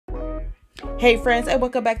Hey friends, and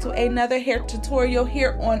welcome back to another hair tutorial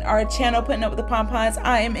here on our channel, Putting Up with the Pompons.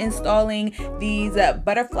 I am installing these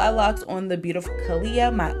butterfly locks on the beautiful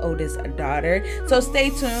Kalia, my oldest daughter. So stay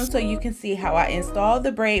tuned so you can see how I install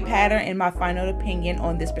the braid pattern and my final opinion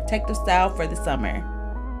on this protective style for the summer.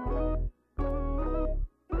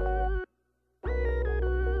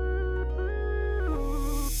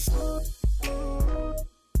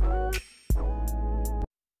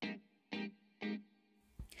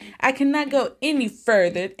 I cannot go any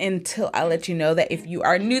further until I let you know that if you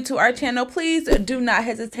are new to our channel, please do not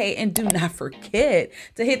hesitate and do not forget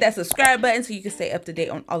to hit that subscribe button so you can stay up to date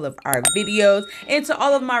on all of our videos. And to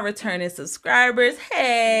all of my returning subscribers,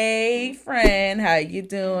 hey friend, how you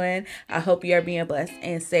doing? I hope you are being blessed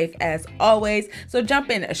and safe as always. So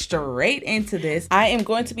jumping straight into this, I am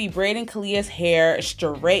going to be braiding Kalia's hair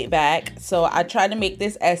straight back. So I tried to make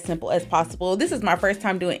this as simple as possible. This is my first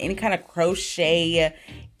time doing any kind of crochet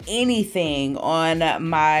anything on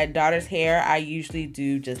my daughter's hair. I usually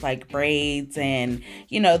do just like braids and,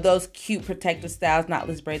 you know, those cute protective styles,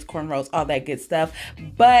 knotless braids, cornrows, all that good stuff.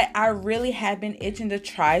 But I really have been itching to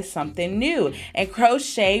try something new, and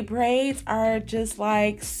crochet braids are just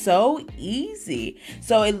like so easy.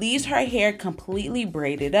 So it leaves her hair completely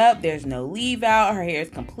braided up. There's no leave out. Her hair is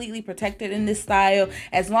completely protected in this style.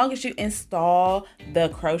 As long as you install the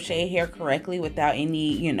crochet hair correctly without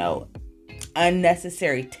any, you know,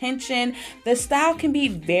 unnecessary tension, the style can be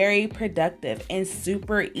very productive and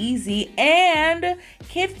super easy and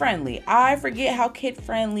kid friendly. I forget how kid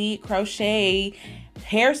friendly crochet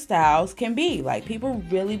hairstyles can be. Like, people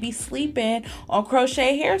really be sleeping on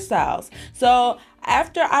crochet hairstyles. So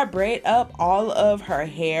after I braid up all of her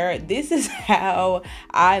hair, this is how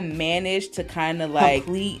I managed to kind of like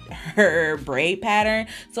complete her braid pattern.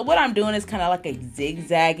 So what I'm doing is kind of like a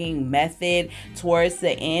zigzagging method towards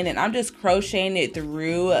the end, and I'm just crocheting it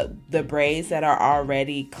through the braids that are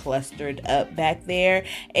already clustered up back there.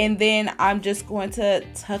 And then I'm just going to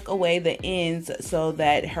tuck away the ends so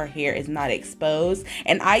that her hair is not exposed.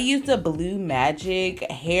 And I use the Blue Magic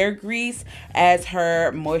hair grease as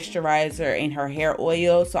her moisturizer in her hair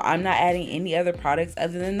oil, so I'm not adding any other products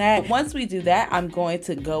other than that. But once we do that, I'm going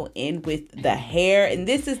to go in with the hair, and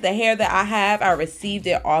this is the hair that I have. I received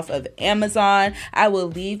it off of Amazon. I will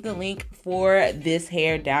leave the link for this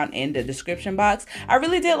hair down in the description box. I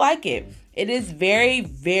really did like it. It is very,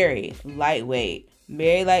 very lightweight.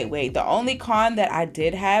 Very lightweight. The only con that I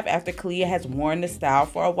did have after Kalia has worn the style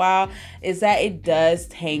for a while is that it does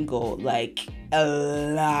tangle like a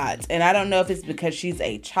lot. And I don't know if it's because she's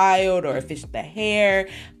a child or if it's the hair,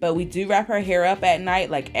 but we do wrap her hair up at night,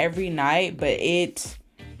 like every night, but it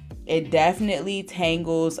definitely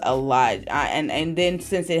tangles a lot. And then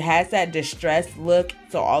since it has that distressed look,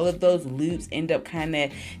 so all of those loops end up kind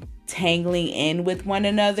of tangling in with one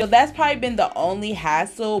another. So that's probably been the only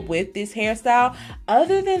hassle with this hairstyle.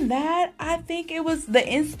 Other than that, I think it was the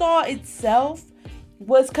install itself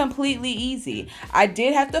was completely easy. I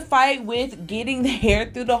did have to fight with getting the hair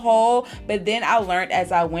through the hole, but then I learned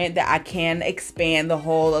as I went that I can expand the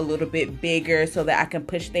hole a little bit bigger so that I can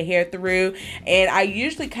push the hair through. And I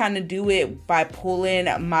usually kind of do it by pulling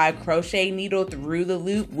my crochet needle through the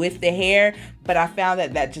loop with the hair, but I found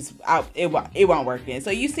that just it won't work in. So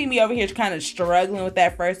you see me over here kind of struggling with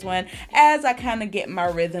that first one. As I kind of get my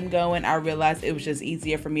rhythm going, I realized it was just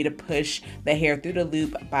easier for me to push the hair through the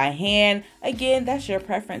loop by hand. Again, that's your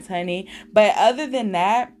preference, honey. But other than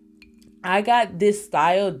that, I got this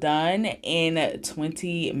style done in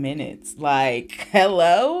 20 minutes. Like,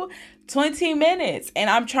 hello? 20 minutes. And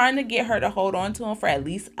I'm trying to get her to hold on to them for at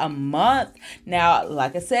least a month. Now,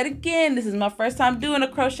 like I said again, this is my first time doing a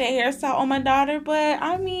crochet hairstyle on my daughter, but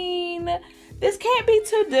I mean, this can't be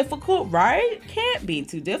too difficult, right? Can't be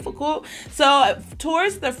too difficult. So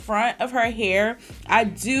towards the front of her hair, I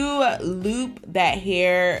do loop that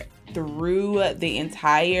hair through the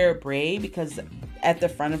entire braid because at the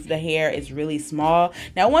front of the hair is really small.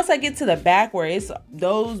 Now once I get to the back where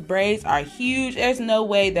those braids are huge, there's no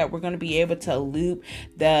way that we're going to be able to loop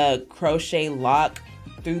the crochet lock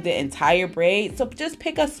through the entire braid. So just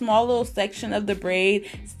pick a small little section of the braid,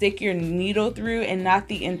 stick your needle through, and not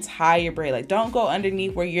the entire braid. Like, don't go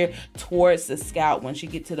underneath where you're towards the scalp once you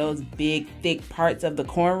get to those big thick parts of the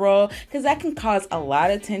cornrow, because that can cause a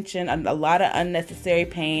lot of tension and a lot of unnecessary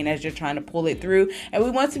pain as you're trying to pull it through. And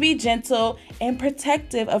we want to be gentle and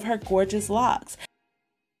protective of her gorgeous locks.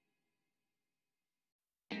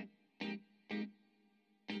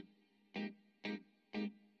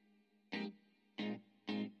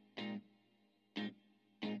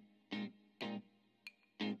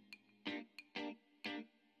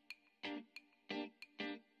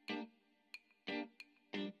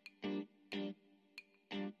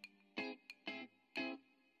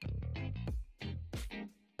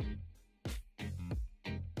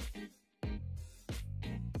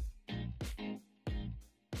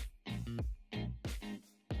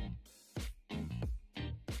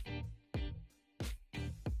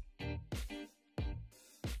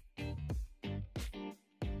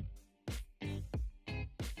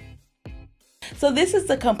 So this is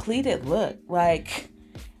the completed look. Like,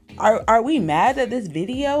 are we mad that this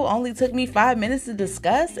video only took me 5 minutes to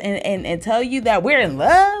discuss and tell you that we're in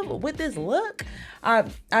love with this look?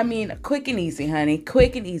 I mean, quick and easy, honey.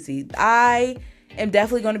 Quick and easy. I am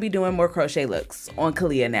definitely going to be doing more crochet looks on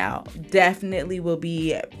Kalia now. Definitely will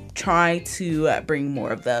be trying to bring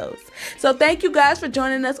more of those. So thank you guys for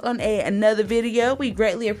joining us on another video. We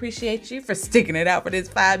greatly appreciate you for sticking it out for this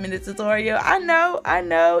 5-minute tutorial. I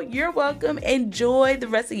know. You're welcome. Enjoy the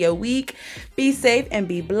rest of your week. Be safe and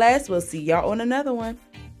be blessed. We'll see y'all on another one.